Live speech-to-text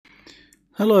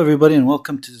Hello, everybody, and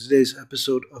welcome to today's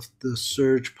episode of the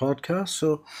Surge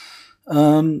podcast.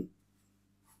 Um,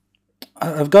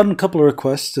 I've gotten a couple of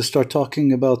requests to start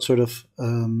talking about sort of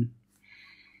an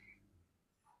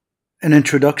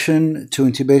introduction to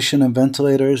intubation and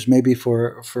ventilators, maybe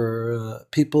for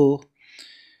people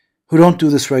who don't do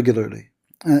this regularly,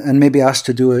 and maybe asked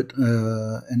to do it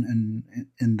in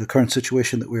the current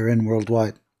situation that we're in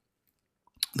worldwide,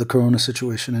 the Corona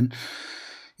situation. And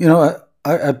you know,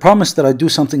 I promised that I'd do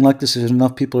something like this if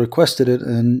enough people requested it,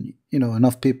 and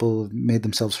enough people made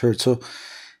themselves heard. So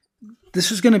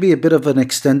this is going to be a bit of an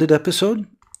extended episode,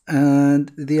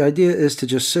 and the idea is to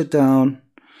just sit down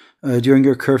during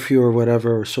your curfew or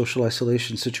whatever, or social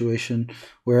isolation situation,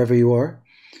 wherever you are,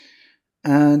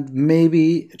 and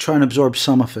maybe try and absorb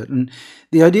some of it. And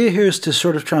the idea here is to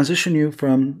sort of transition you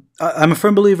from. I'm a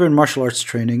firm believer in martial arts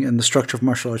training and the structure of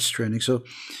martial arts training. So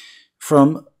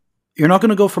from you're not going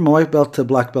to go from a white belt to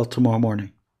black belt tomorrow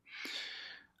morning.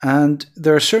 And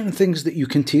there are certain things that you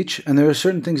can teach, and there are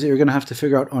certain things that you're going to have to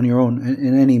figure out on your own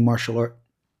in any martial art.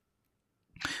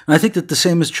 And I think that the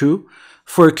same is true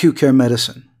for acute care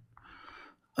medicine.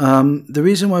 The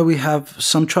reason why we have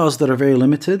some trials that are very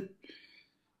limited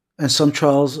and some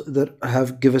trials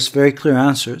that give us very clear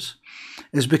answers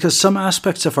is because some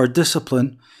aspects of our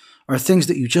discipline are things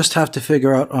that you just have to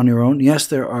figure out on your own. Yes,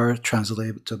 there are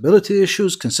translatability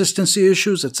issues, consistency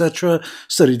issues, etc.,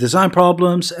 study design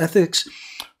problems, ethics.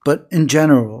 But in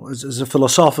general, as a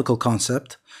philosophical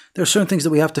concept, there are certain things that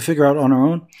we have to figure out on our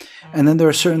own. And then there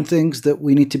are certain things that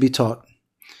we need to be taught.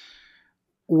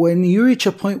 When you reach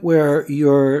a point where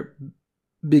you're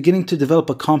beginning to develop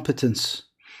a competence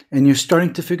and you're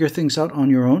starting to figure things out on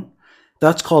your own,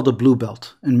 that's called a blue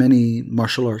belt in many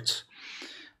martial arts.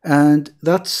 And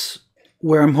that's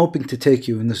where I'm hoping to take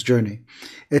you in this journey.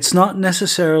 It's not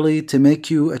necessarily to make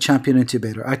you a champion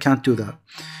intubator. I can't do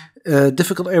that.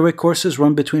 Difficult airway courses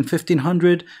run between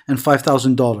 $1,500 and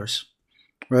 $5,000,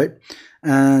 right?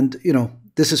 And,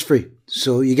 this is free.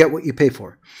 So you get what you pay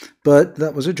for. But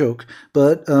that was a joke.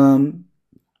 But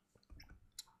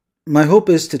my hope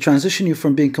is to transition you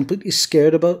from being completely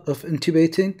scared of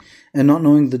intubating and not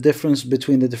knowing the difference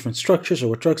between the different structures or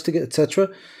what drugs to get, etc.,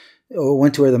 or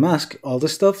when to wear the mask, all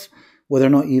this stuff, whether or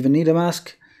not you even need a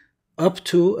mask, up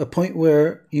to a point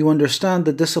where you understand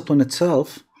the discipline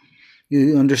itself,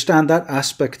 you understand that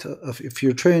aspect of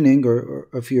your training or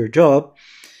of your job,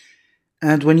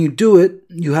 and when you do it,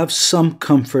 you have some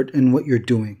comfort in what you're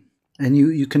doing, and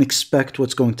you can expect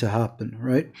what's going to happen,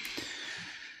 right?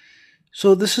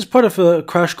 So this is part of a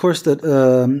crash course that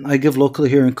I give locally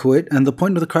here in Kuwait, and the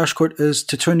point of the crash course is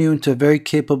to turn you into a very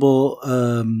capable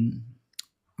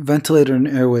ventilator and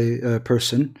airway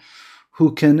person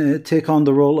who can take on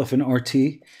the role of an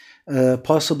RT,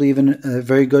 possibly even a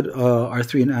very good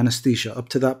R3 in anesthesia up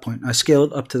to that point. I scale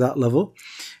it up to that level,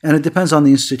 and it depends on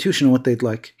the institution and what they'd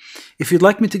like. If you'd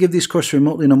like me to give these courses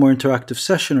remotely in a more interactive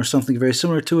session or something very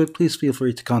similar to it, please feel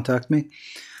free to contact me.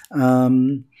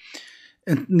 In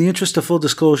the interest of full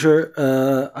disclosure,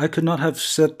 I could not have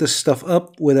set this stuff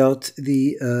up without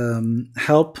the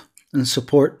help and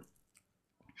support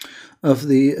of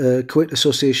the Kuwait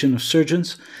Association of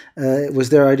Surgeons. It was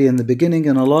their idea in the beginning,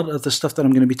 and a lot of the stuff that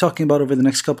I'm going to be talking about over the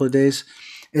next couple of days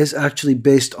is actually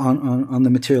based on the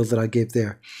material that I gave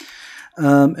there.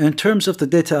 In terms of the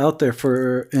data out there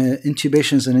for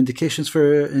intubations and indications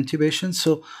for intubations,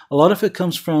 so a lot of it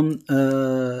comes from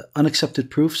unaccepted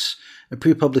proofs,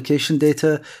 pre-publication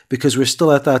data, because we're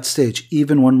still at that stage,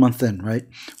 even 1 month in, right?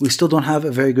 We still don't have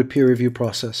a very good peer review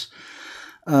process.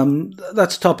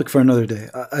 That's a topic for another day.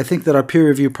 I think that our peer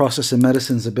review process in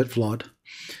medicine is a bit flawed.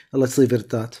 Let's leave it at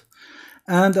that.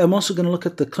 And I'm also going to look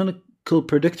at the clinical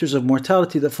predictors of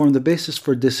mortality that form the basis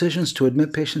for decisions to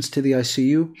admit patients to the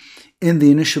ICU in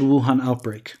the initial Wuhan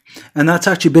outbreak. And that's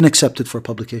actually been accepted for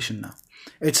publication now.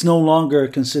 It's no longer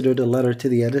considered a letter to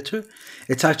the editor.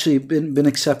 It's actually been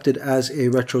accepted as a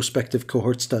retrospective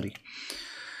cohort study.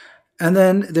 And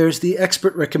then there's the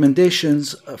expert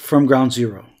recommendations from ground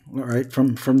zero, all right,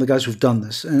 from the guys who've done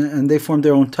this. And they formed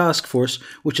their own task force,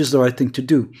 which is the right thing to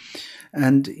do.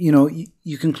 And,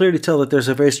 you can clearly tell that there's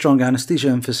a very strong anesthesia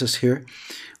emphasis here,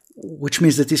 which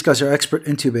means that these guys are expert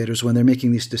intubators when they're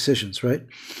making these decisions, right?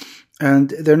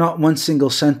 And they're not one single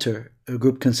center, a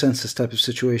group consensus type of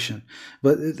situation,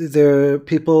 but they're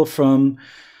people from,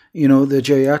 the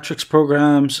geriatrics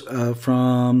programs,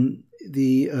 from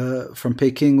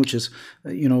Peking, which is,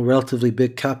 relatively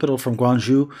big capital, from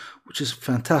Guangzhou, which is a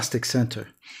fantastic center,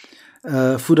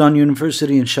 Fudan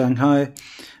University in Shanghai,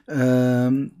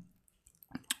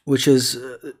 which is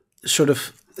sort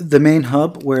of the main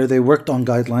hub where they worked on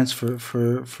guidelines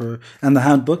for and the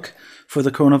handbook for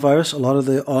the coronavirus. A lot of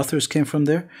the authors came from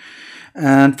there,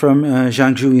 and from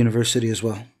Jiangsu University as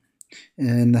well,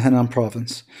 in the Henan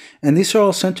province. And these are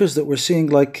all centers that we're seeing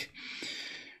like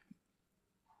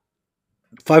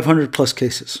 500 plus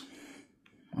cases,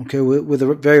 okay, with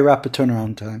a very rapid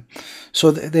turnaround time.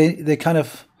 So they kind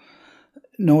of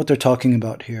know what they're talking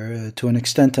about here to an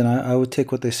extent, and I would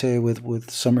take what they say with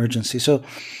some urgency. So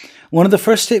one of the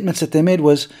first statements that they made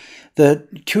was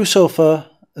that QSOFA,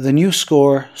 the new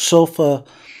score, SOFA,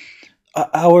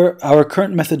 our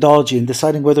current methodology in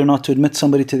deciding whether or not to admit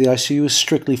somebody to the ICU is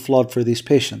strictly flawed for these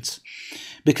patients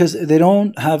because they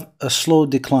don't have a slow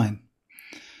decline.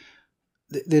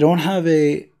 They don't have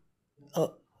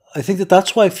I think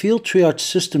that's why field triage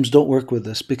systems don't work with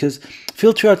this, because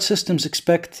field triage systems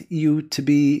expect you to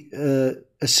be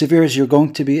as severe as you're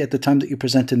going to be at the time that you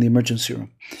present in the emergency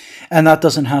room. And that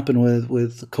doesn't happen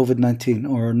with COVID-19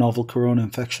 or novel corona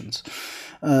infections.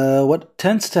 What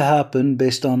tends to happen,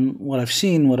 based on what I've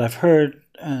seen, what I've heard,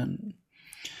 and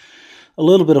a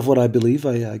little bit of what I believe,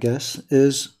 I guess,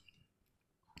 is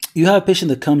you have a patient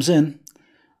that comes in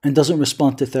and doesn't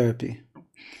respond to therapy,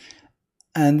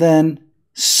 and then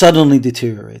suddenly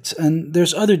deteriorates. And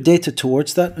there's other data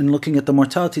towards that. And looking at the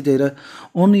mortality data,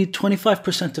 only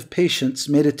 25% of patients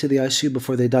made it to the ICU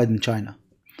before they died in China,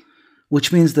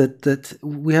 which means that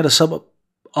we had a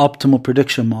suboptimal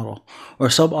prediction model or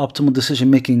suboptimal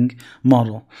decision-making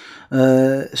model.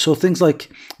 So things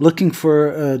like looking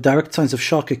for direct signs of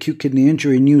shock, acute kidney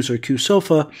injury, NEWS, or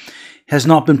QSOFA has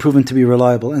not been proven to be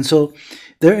reliable. And so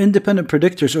their independent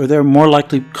predictors, or their more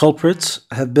likely culprits,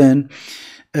 have been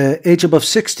age above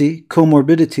 60,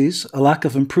 comorbidities, a lack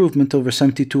of improvement over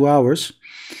 72 hours,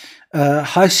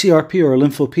 high CRP or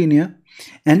lymphopenia,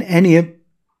 and any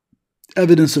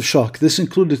evidence of shock. This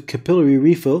included capillary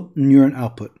refill and urine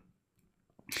output.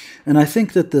 And I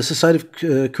think that the Society of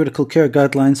Critical Care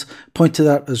guidelines point to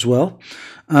that as well.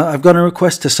 I've got a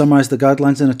request to summarize the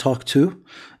guidelines in a talk too.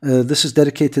 This is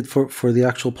dedicated for the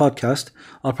actual podcast.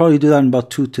 I'll probably do that in about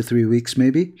 2 to 3 weeks,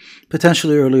 maybe.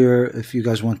 Potentially earlier if you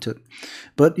guys want it.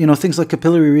 But, things like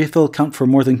capillary refill count for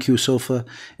more than QSOFA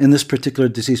in this particular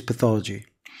disease pathology.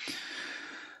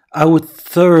 I would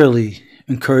thoroughly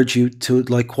encourage you to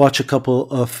watch a couple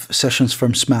of sessions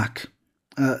from SMAC.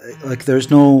 I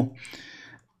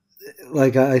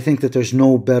think that there's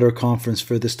no better conference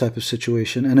for this type of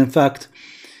situation. And in fact,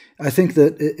 I think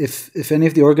that if any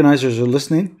of the organizers are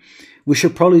listening, we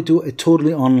should probably do a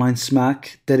totally online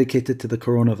SMAC dedicated to the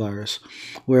coronavirus,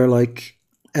 where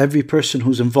every person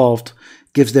who's involved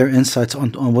gives their insights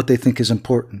on what they think is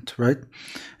important, right?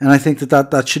 And I think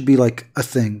that should be a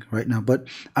thing right now. But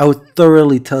I would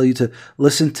thoroughly tell you to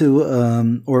listen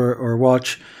to or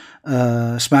watch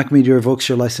SMAC Media Revokes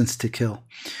Your License to Kill.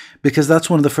 Because that's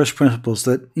one of the first principles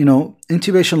that,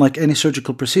 intubation, like any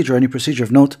surgical procedure, any procedure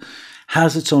of note,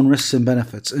 has its own risks and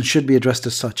benefits and should be addressed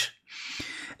as such.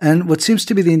 And what seems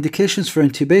to be the indications for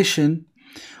intubation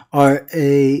are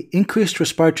a increased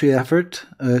respiratory effort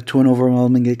to an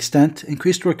overwhelming extent,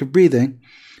 increased work of breathing.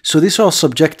 So these are all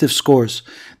subjective scores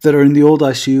that are in the old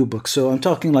ICU book. So I'm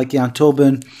talking like Jan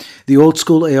Tobin, the old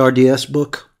school ARDS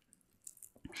book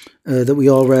that we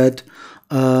all read,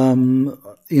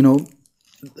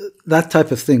 that type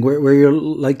of thing, where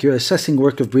you're assessing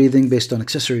work of breathing based on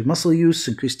accessory muscle use,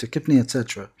 increased tachypnea,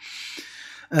 etc.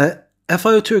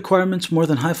 FiO2 requirements more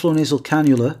than high flow nasal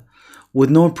cannula with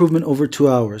no improvement over 2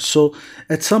 hours. So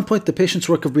at some point, the patient's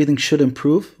work of breathing should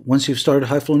improve once you've started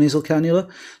high flow nasal cannula.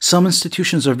 Some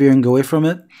institutions are veering away from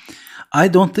it. I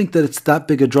don't think that it's that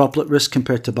big a droplet risk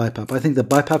compared to BiPAP. I think that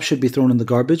BiPAP should be thrown in the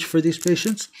garbage for these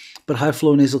patients, but high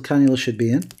flow nasal cannula should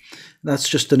be in. That's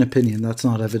just an opinion. That's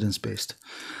not evidence-based.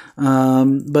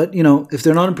 But, if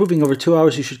they're not improving over 2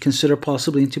 hours, you should consider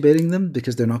possibly intubating them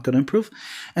because they're not going to improve.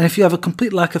 And if you have a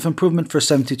complete lack of improvement, for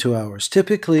 72 hours.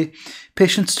 Typically,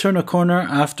 patients turn a corner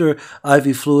after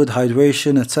IV fluid,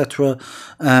 hydration, etc.,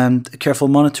 and careful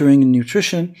monitoring and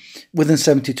nutrition within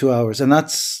 72 hours. And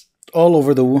that's all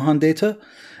over the Wuhan data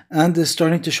and is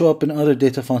starting to show up in other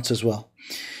data fonts as well.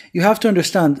 You have to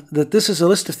understand that this is a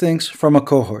list of things from a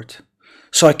cohort.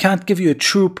 So I can't give you a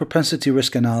true propensity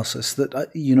risk analysis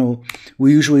that,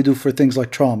 we usually do for things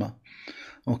like trauma.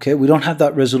 Okay, we don't have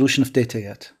that resolution of data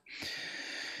yet.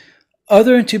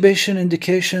 Other intubation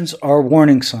indications are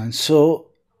warning signs.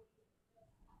 So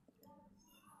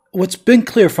what's been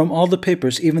clear from all the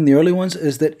papers, even the early ones,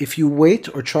 is that if you wait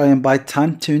or try and buy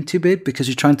time to intubate because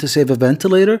you're trying to save a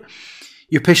ventilator,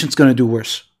 your patient's going to do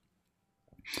worse.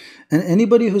 And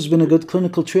anybody who's been a good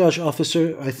clinical triage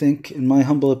officer, I think, in my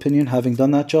humble opinion, having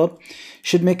done that job,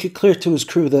 should make it clear to his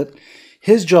crew that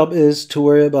His job is to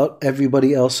worry about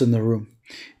everybody else in the room.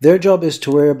 Their job is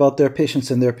to worry about their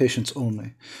patients and their patients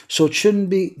only. So it shouldn't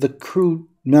be the crew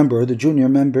member, the junior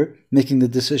member, making the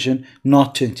decision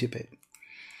not to intubate.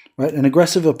 Right? An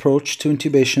aggressive approach to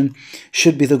intubation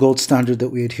should be the gold standard that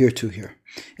we adhere to here.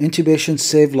 Intubation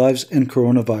saved lives in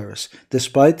coronavirus,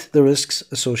 despite the risks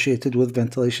associated with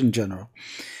ventilation in general.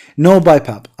 No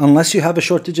BiPAP. Unless you have a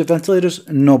shortage of ventilators,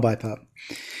 no BiPAP.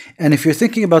 And if you're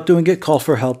thinking about doing it, call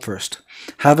for help first.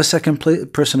 Have a second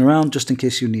person around just in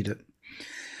case you need it.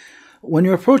 When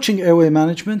you're approaching airway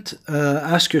management,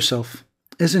 ask yourself,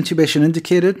 is intubation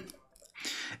indicated?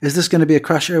 Is this going to be a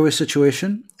crash airway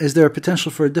situation? Is there a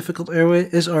potential for a difficult airway?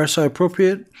 Is RSI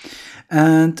appropriate?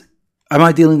 And am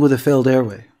I dealing with a failed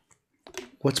airway?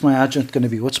 What's my adjunct going to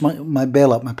be? What's my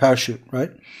bailout, my parachute,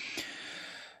 right?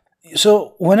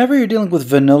 So whenever you're dealing with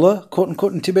vanilla,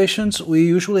 quote-unquote, intubations, we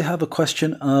usually have a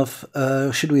question of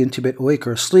should we intubate awake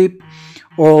or asleep,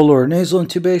 oral or nasal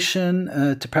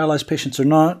intubation, to paralyze patients or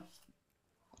not.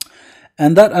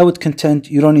 And that I would contend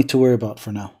you don't need to worry about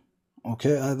for now.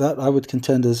 Okay, that I would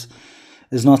contend is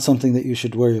not something that you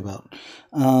should worry about.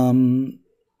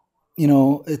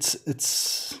 It's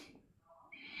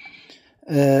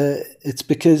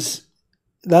because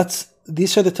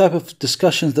these are the type of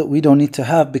discussions that we don't need to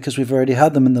have because we've already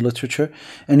had them in the literature.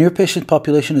 And your patient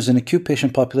population is an acute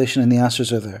patient population, and the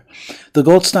answers are there. The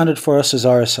gold standard for us is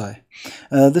RSI.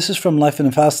 This is from Life in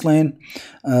a Fast Lane.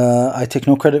 I take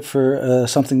no credit for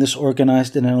something this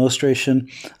organized in an illustration.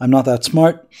 I'm not that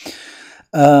smart.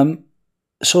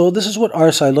 So this is what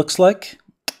RSI looks like.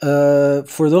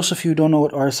 For those of you who don't know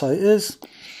what RSI is,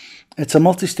 it's a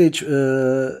multi-stage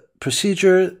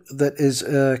procedure that is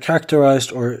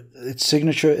characterized, or its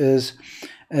signature is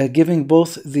giving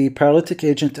both the paralytic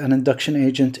agent and induction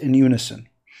agent in unison.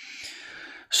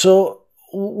 So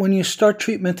when you start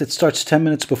treatment, it starts 10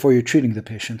 minutes before you're treating the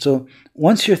patient. So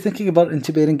once you're thinking about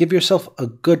intubating, give yourself a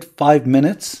good 5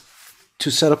 minutes to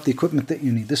set up the equipment that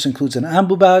you need. This includes an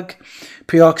ambu bag.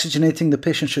 Pre-oxygenating the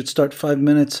patient should start 5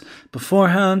 minutes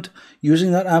beforehand,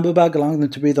 using that ambu bag, allowing them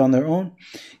to breathe on their own.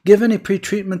 Give any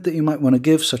pre-treatment that you might want to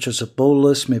give, such as a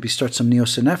bolus, maybe start some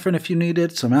neosynephrine if you need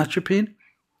it, some atropine.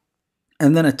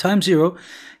 And then at time 0,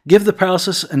 give the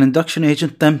paralysis and induction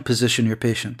agent, then position your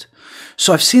patient.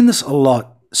 So I've seen this a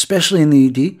lot, especially in the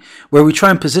ED, where we try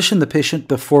and position the patient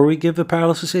before we give the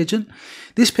paralysis agent.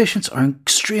 These patients are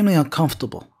extremely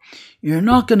uncomfortable. You're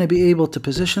not going to be able to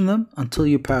position them until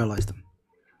you paralyze them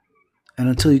and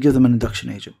until you give them an induction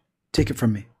agent. Take it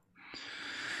from me.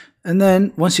 And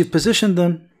then once you've positioned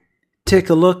them, take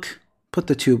a look, put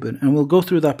the tube in. And we'll go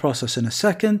through that process in a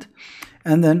second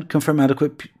and then confirm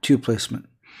adequate tube placement.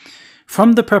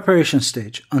 From the preparation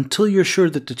stage until you're sure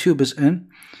that the tube is in,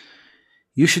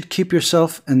 you should keep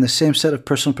yourself in the same set of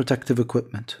personal protective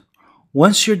equipment.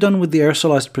 Once you're done with the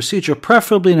aerosolized procedure,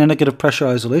 preferably in a negative pressure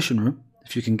isolation room,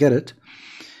 if you can get it,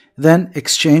 then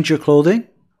exchange your clothing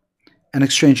and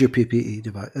exchange your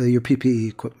PPE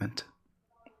equipment.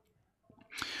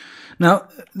 Now,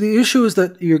 the issue is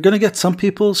that you're going to get some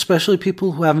people, especially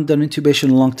people who haven't done intubation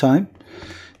in a long time,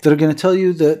 that are going to tell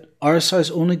you that RSI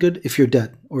is only good if you're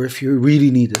dead or if you really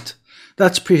need it.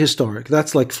 That's prehistoric.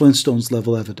 That's like Flintstones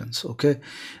level evidence, okay?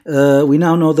 We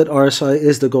now know that RSI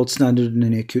is the gold standard in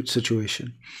any acute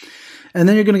situation. And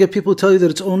then you're going to get people who tell you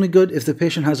that it's only good if the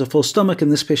patient has a full stomach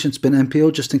and this patient's been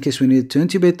MPO just in case we needed to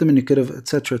intubate them and you could have,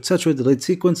 etc., delayed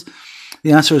sequence.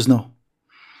 The answer is no.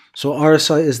 So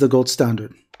RSI is the gold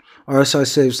standard. RSI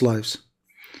saves lives.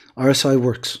 RSI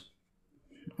works.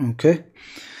 Okay?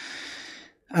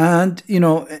 And, in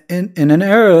an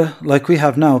era like we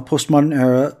have now, postmodern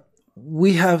era,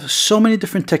 we have so many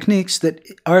different techniques that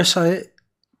RSI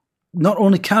not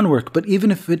only can work, but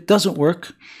even if it doesn't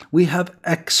work, we have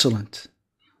excellent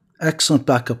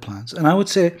backup plans. And I would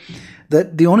say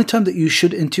that the only time that you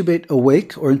should intubate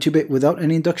awake or intubate without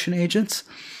any induction agents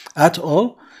at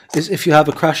all is if you have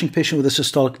a crashing patient with a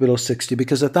systolic below 60,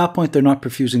 because at that point they're not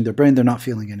perfusing their brain, they're not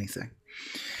feeling anything.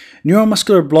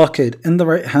 Neuromuscular blockade in the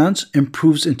right hands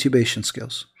improves intubation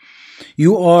skills.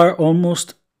 You are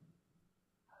almost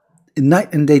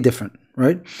night and day different,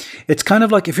 right? It's kind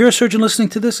of like, if you're a surgeon listening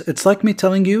to this, it's like me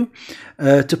telling you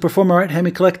to perform a right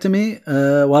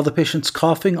hemicolectomy while the patient's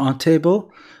coughing on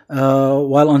table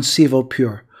while on SIVO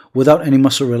pure without any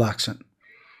muscle relaxant.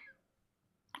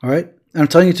 All right? And I'm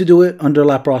telling you to do it under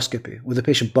laparoscopy with the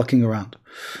patient bucking around.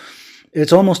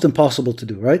 It's almost impossible to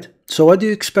do, right? So what do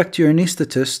you expect your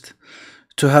anesthetist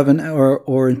to have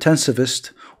or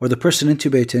intensivist or the person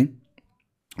intubating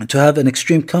to have an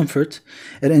extreme comfort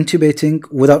at intubating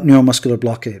without neuromuscular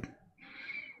blockade?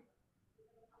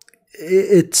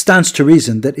 it stands to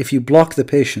reason that if you block the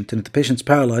patient and if the patient's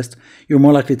paralyzed, you're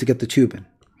more likely to get the tube in.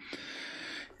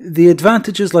 The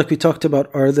advantages, like we talked about,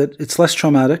 are that it's less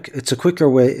traumatic, it's a quicker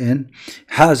way in,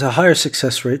 has a higher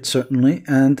success rate, certainly,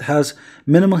 and has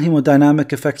minimal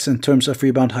hemodynamic effects in terms of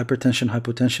rebound hypertension,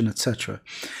 hypotension, etc.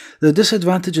 The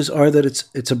disadvantages are that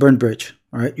it's a burn bridge,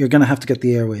 all right? You're going to have to get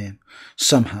the airway in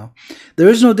somehow. There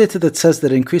is no data that says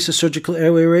that it increases surgical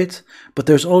airway rate, but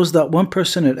there's always that one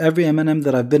person at every M&M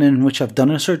that I've been in which I've done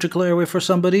a surgical airway for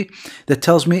somebody that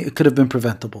tells me it could have been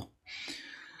preventable.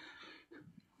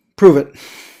 Prove it.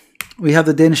 We have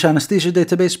the Danish anesthesia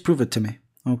database. Prove it to me.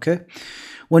 Okay.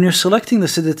 When you're selecting the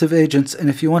sedative agents, and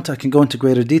if you want, I can go into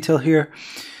greater detail here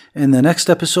in the next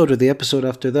episode or the episode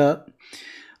after that.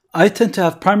 I tend to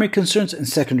have primary concerns and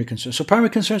secondary concerns. So primary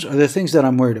concerns are the things that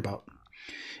I'm worried about.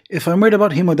 If I'm worried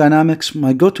about hemodynamics,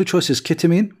 my go-to choice is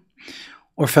ketamine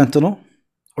or fentanyl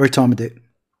or etomidate.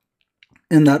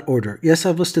 In that order. Yes,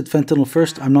 I've listed fentanyl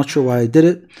first. I'm not sure why I did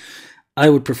it. I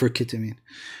would prefer ketamine.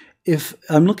 If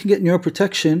I'm looking at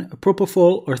neuroprotection,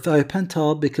 propofol or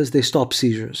thiopental because they stop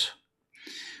seizures.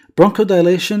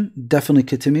 Bronchodilation, definitely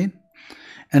ketamine.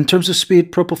 In terms of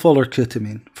speed, propofol or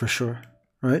ketamine for sure,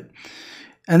 right?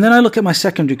 And then I look at my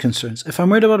secondary concerns. If I'm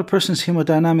worried about a person's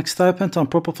hemodynamics, thiopental and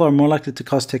propofol are more likely to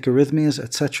cause tachyarrhythmias,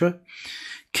 etc.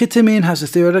 Ketamine has a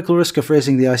theoretical risk of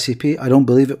raising the ICP. I don't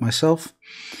believe it myself.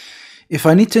 If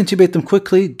I need to intubate them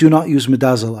quickly, do not use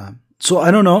midazolam. So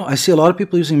I don't know. I see a lot of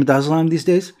people using midazolam these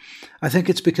days. I think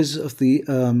it's because of the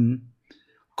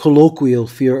colloquial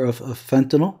fear of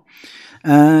fentanyl.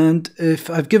 And if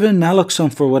I've given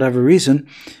naloxone for whatever reason,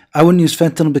 I wouldn't use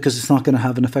fentanyl because it's not going to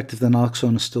have an effect if the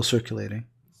naloxone is still circulating.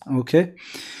 Okay?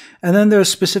 And then there are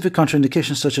specific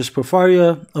contraindications such as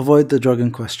porphyria. Avoid the drug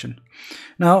in question.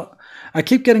 Now, I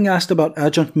keep getting asked about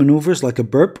adjunct maneuvers like a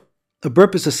burp. A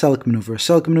burp is a Selleck maneuver. A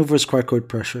Selleck maneuver is cricoid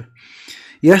pressure.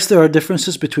 Yes, there are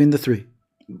differences between the three,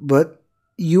 but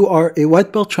you are a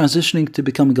white belt transitioning to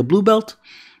becoming a blue belt,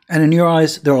 and in your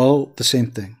eyes, they're all the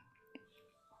same thing.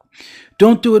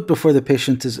 Don't do it before the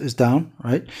patient is down,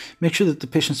 right? Make sure that the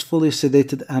patient's fully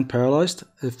sedated and paralyzed,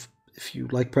 if you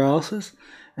like paralysis,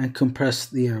 and compress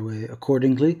the airway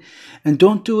accordingly. And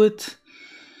don't do it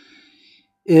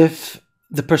if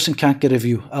the person can't get a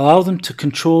view. Allow them to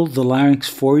control the larynx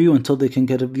for you until they can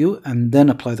get a view, and then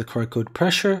apply the cricoid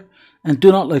pressure. And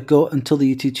do not let go until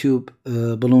the ET tube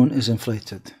balloon is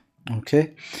inflated.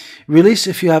 Okay? Release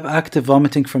if you have active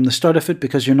vomiting from the start of it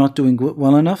because you're not doing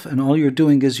well enough and all you're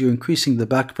doing is you're increasing the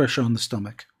back pressure on the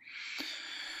stomach.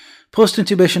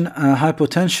 Post-intubation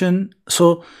hypotension.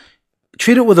 So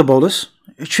treat it with a bolus.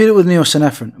 Treat it with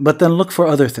neosynephrine. But then look for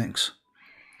other things.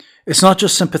 It's not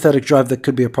just sympathetic drive that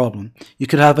could be a problem. You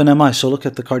could have an MI, so look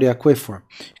at the cardiac waveform.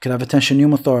 You could have a tension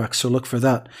pneumothorax, so look for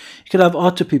that. You could have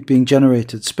autopeep being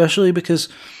generated, especially because,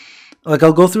 like,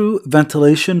 I'll go through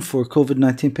ventilation for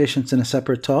COVID-19 patients in a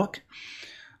separate talk,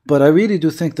 but I really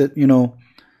do think that,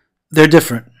 they're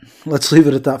different. Let's leave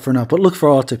it at that for now, but look for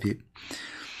autopeep.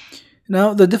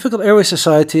 Now, the Difficult Airway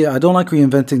Society, I don't like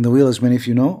reinventing the wheel, as many of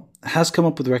you know, has come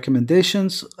up with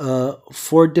recommendations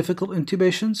for difficult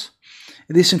intubations.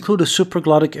 These include a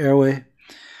supraglottic airway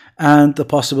and the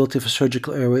possibility of a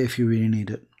surgical airway if you really need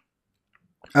it.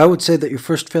 I would say that your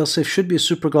first failsafe should be a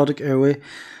supraglottic airway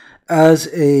as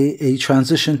a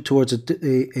transition towards a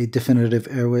definitive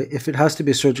airway. If it has to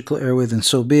be a surgical airway, then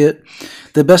so be it.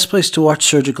 The best place to watch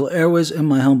surgical airways, in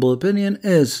my humble opinion,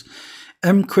 is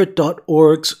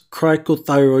mcrit.org's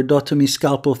cricothyroidotomy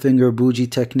scalpel finger bougie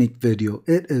technique video.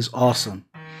 It is awesome.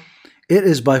 It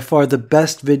is by far the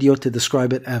best video to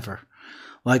describe it ever.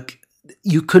 Like,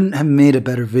 you couldn't have made a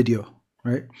better video,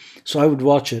 right? So I would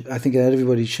watch it. I think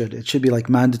everybody should. It should be like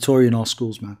mandatory in all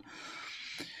schools, man.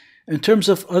 In terms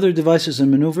of other devices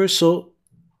and maneuvers, so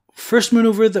first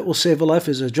maneuver that will save a life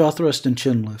is a jaw thrust and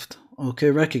chin lift. Okay,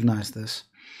 recognize this.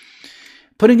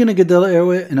 Putting in a Gadella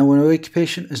airway in an awake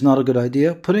patient is not a good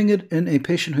idea. Putting it in a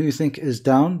patient who you think is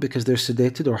down because they're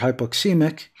sedated or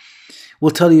hypoxemic will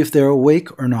tell you if they're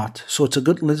awake or not. So it's a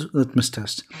good litmus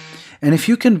test. And if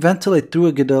you can ventilate through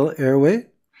a Gadella airway,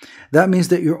 that means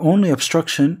that your only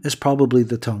obstruction is probably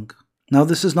the tongue. Now,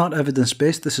 this is not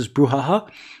evidence-based. This is brouhaha,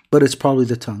 but it's probably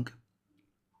the tongue.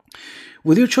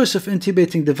 With your choice of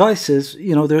intubating devices,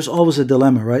 there's always a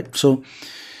dilemma, right? So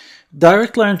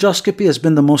direct laryngoscopy has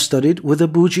been the most studied. With a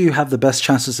bougie, you have the best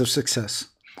chances of success.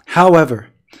 However,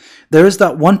 there is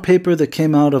that one paper that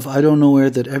came out of I don't know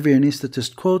where that every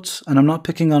anesthetist quotes, and I'm not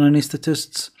picking on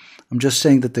anesthetists. I'm just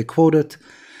saying that they quote it,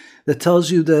 that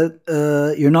tells you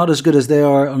that you're not as good as they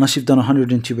are unless you've done 100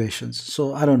 intubations.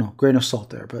 So I don't know, grain of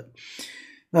salt there. But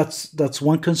That's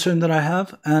one concern that I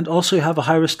have. And also you have a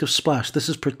high risk of splash. This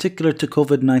is particular to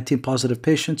COVID-19 positive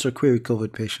patients or query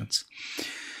COVID patients.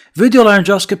 Video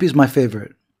laryngoscopy is my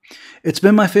favorite. It's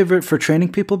been my favorite for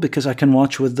training people because I can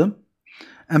watch with them.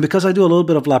 And because I do a little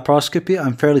bit of laparoscopy,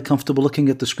 I'm fairly comfortable looking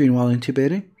at the screen while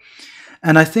intubating.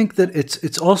 And I think that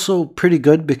it's also pretty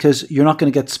good because you're not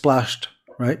going to get splashed,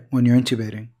 right, when you're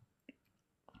intubating.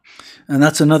 And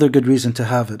that's another good reason to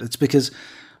have it. It's because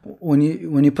when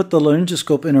you put the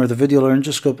laryngoscope in or the video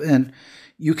laryngoscope in,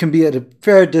 you can be at a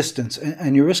fair distance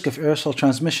and your risk of aerosol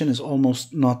transmission is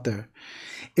almost not there.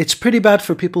 It's pretty bad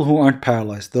for people who aren't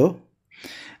paralyzed though.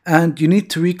 And you need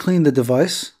to re-clean the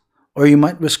device or you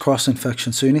might risk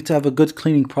cross-infection. So you need to have a good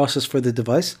cleaning process for the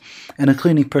device and a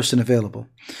cleaning person available.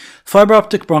 Fiber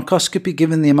optic bronchoscopy,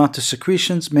 given the amount of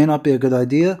secretions, may not be a good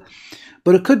idea,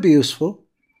 but it could be useful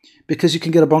because you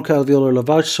can get a bronchoalveolar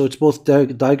lavage, so it's both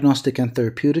diagnostic and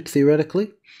therapeutic,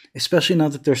 theoretically, especially now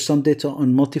that there's some data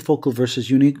on multifocal versus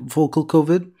unifocal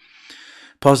COVID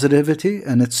positivity,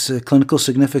 and its clinical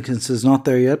significance is not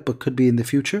there yet, but could be in the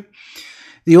future.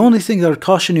 The only thing that I would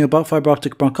caution you about fiber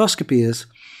optic bronchoscopy is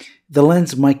the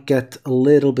lens might get a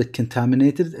little bit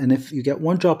contaminated, and if you get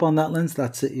one drop on that lens,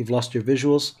 that's it, you've lost your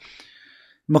visuals.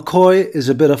 McCoy is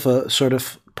a bit of a sort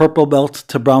of purple belt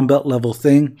to brown belt level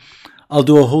thing. I'll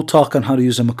do a whole talk on how to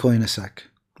use a McCoy in a sec,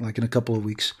 like in a couple of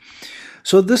weeks.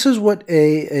 So this is what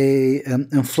an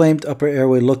inflamed upper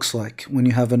airway looks like when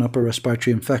you have an upper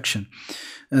respiratory infection.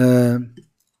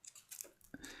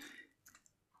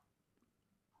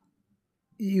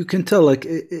 You can tell, like,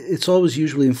 it's always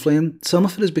usually inflamed. Some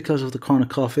of it is because of the chronic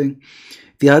coughing.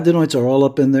 The adenoids are all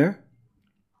up in there.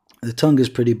 The tongue is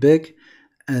pretty big.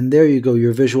 And there you go,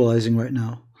 you're visualizing right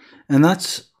now. And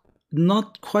that's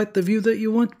not quite the view that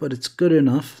you want, but it's good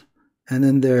enough. And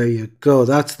then there you go,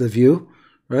 that's the view,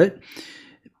 right?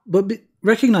 But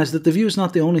recognize that the view is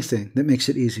not the only thing that makes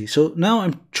it easy. So now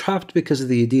I'm trapped because of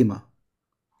the edema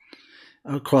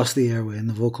across the airway and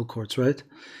the vocal cords, right?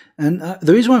 And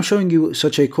the reason why I'm showing you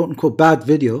such a quote-unquote bad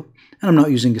video, and I'm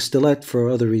not using a stilette for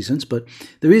other reasons, but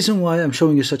the reason why I'm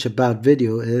showing you such a bad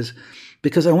video is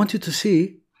because I want you to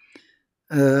see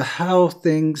how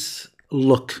things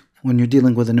look when you're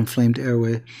dealing with an inflamed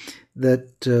airway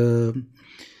that,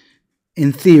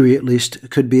 in theory at least,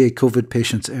 could be a COVID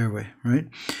patient's airway, right?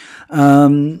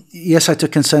 Yes, I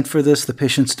took consent for this. The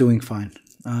patient's doing fine.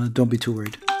 Don't be too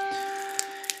worried.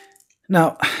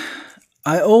 Now,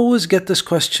 I always get this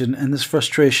question and this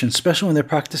frustration, especially when they're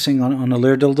practicing on a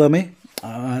Leardle dummy,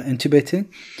 intubating.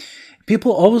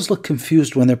 People always look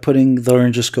confused when they're putting the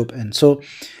laryngoscope in. So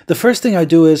the first thing I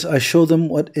do is I show them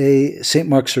what a St.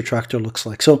 Mark's retractor looks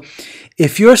like. So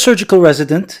if you're a surgical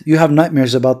resident, you have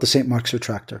nightmares about the St. Mark's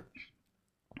retractor.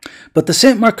 But the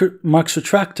St. Mark's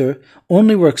retractor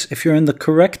only works if you're in the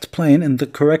correct plane, in the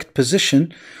correct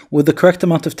position, with the correct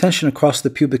amount of tension across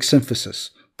the pubic symphysis,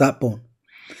 that bone.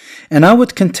 And I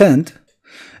would contend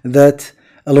that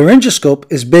a laryngoscope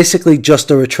is basically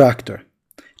just a retractor,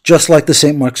 just like the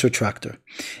St. Mark's retractor.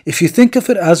 If you think of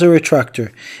it as a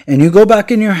retractor, and you go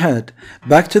back in your head,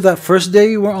 back to that first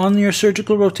day you were on your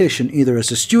surgical rotation, either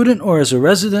as a student or as a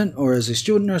resident or as a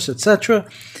student nurse, etc.,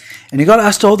 and you got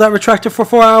asked to hold that retractor for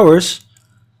 4 hours,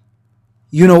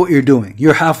 you know what you're doing.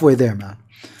 You're halfway there, man.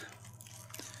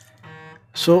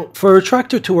 So for a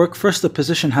retractor to work, first the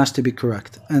position has to be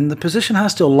correct. And the position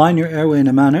has to align your airway in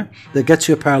a manner that gets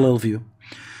you a parallel view.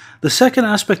 The second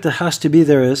aspect that has to be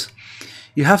there is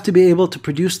you have to be able to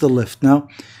produce the lift. Now,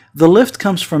 the lift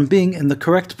comes from being in the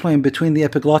correct plane between the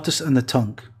epiglottis and the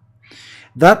tongue.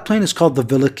 That plane is called the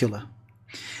vallicula.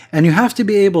 And you have to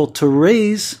be able to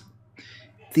raise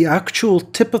the actual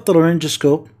tip of the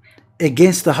laryngoscope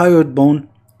against the hyoid bone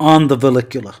on the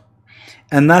vallicula.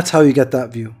 And that's how you get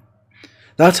that view.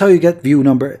 That's how you get view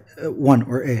number 1,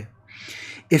 or A.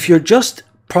 If you're just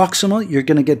proximal, you're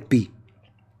going to get B.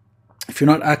 If you're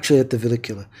not actually at the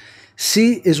vallicula.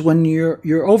 C is when you're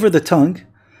over the tongue,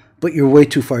 but you're way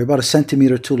too far. You're about a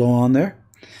centimeter too low on there.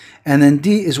 And then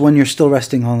D is when you're still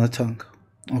resting on the tongue.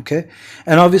 Okay?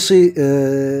 And obviously,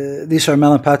 these are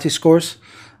Mallampati scores.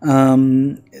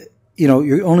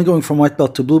 You're only going from white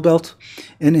belt to blue belt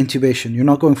in intubation. You're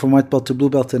not going from white belt to blue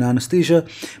belt in anesthesia,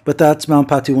 but that's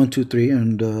Mallampati 1, 2, 3,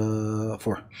 and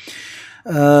 4.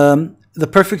 The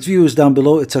perfect view is down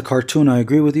below. It's a cartoon, I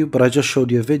agree with you, but I just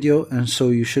showed you a video, and so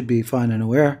you should be fine and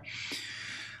aware.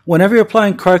 Whenever you're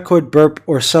applying cricoid, burp,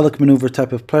 or Selleck maneuver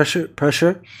type of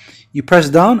pressure, you press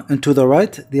down and to the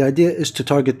right. The idea is to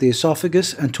target the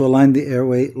esophagus and to align the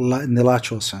airway in the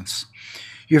lateral sense.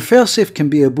 Your failsafe can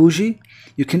be a bougie.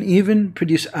 You can even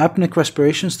produce apneic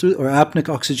respirations through, or apneic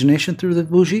oxygenation through the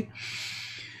bougie.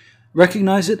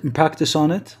 Recognize it and practice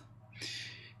on it.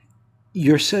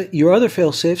 Your other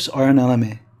fail-safes are an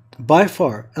LMA. By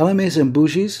far, LMAs and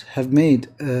bougies have made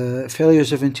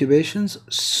failures of intubations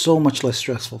so much less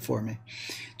stressful for me.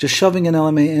 Just shoving an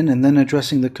LMA in and then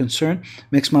addressing the concern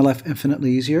makes my life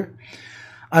infinitely easier.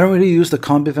 I don't really use the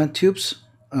combivent tubes,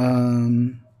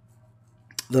 the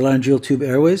laryngeal tube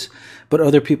airways, but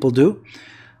other people do.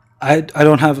 I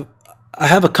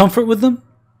have a comfort with them,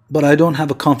 but I don't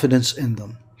have a confidence in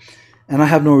them. And I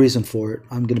have no reason for it.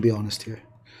 I'm going to be honest here.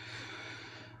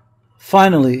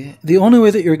 Finally, the only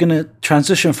way that you're going to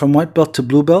transition from white belt to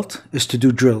blue belt is to do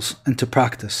drills and to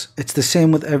practice. It's the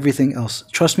same with everything else.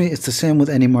 Trust me, it's the same with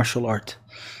any martial art.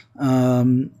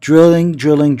 Drilling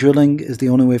is the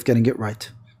only way of getting it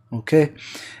right. Okay?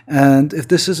 And if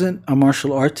this isn't a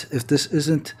martial art, if this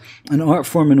isn't an art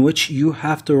form in which you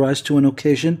have to rise to an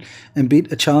occasion and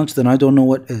beat a challenge, then I don't know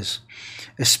what is.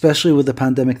 Especially with the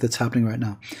pandemic that's happening right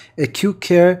now. Acute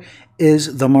care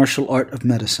is the martial art of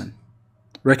medicine.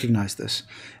 Recognize this.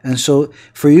 And so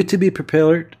for you to be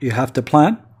prepared, you have to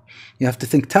plan, you have to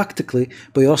think tactically,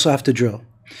 but you also have to drill.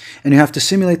 And you have to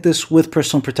simulate this with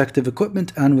personal protective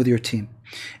equipment and with your team.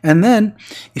 And then,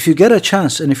 if you get a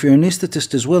chance, and if your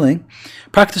anesthetist is willing,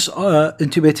 practice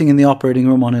intubating in the operating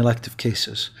room on elective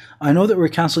cases. I know that we're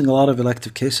canceling a lot of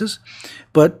elective cases,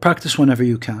 but practice whenever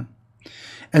you can.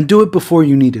 And do it before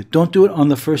you need it. Don't do it on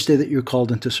the first day that you're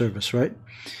called into service, right?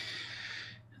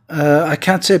 I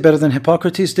can't say better than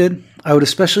Hippocrates did. I would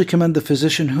especially commend the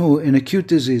physician who, in acute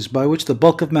disease by which the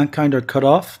bulk of mankind are cut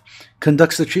off,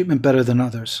 conducts the treatment better than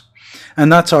others.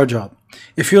 And that's our job.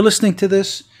 If you're listening to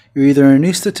this, you're either an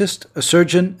anesthetist, a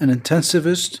surgeon, an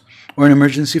intensivist, or an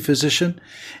emergency physician,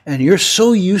 and you're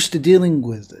so used to dealing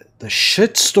with the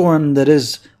shitstorm that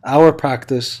is our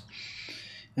practice.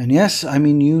 And yes, I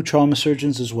mean you trauma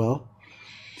surgeons as well,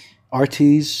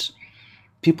 RTs,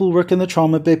 people who work in the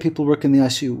trauma bay, people who work in the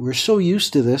ICU. We're so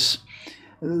used to this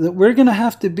that we're going to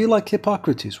have to be like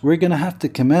Hippocrates. We're going to have to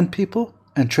commend people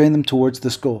and train them towards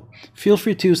this goal. Feel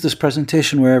free to use this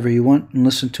presentation wherever you want and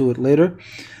listen to it later.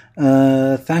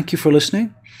 Thank you for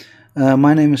listening.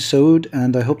 My name is Saud,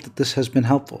 and I hope that this has been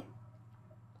helpful.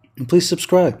 And please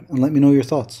subscribe and let me know your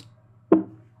thoughts.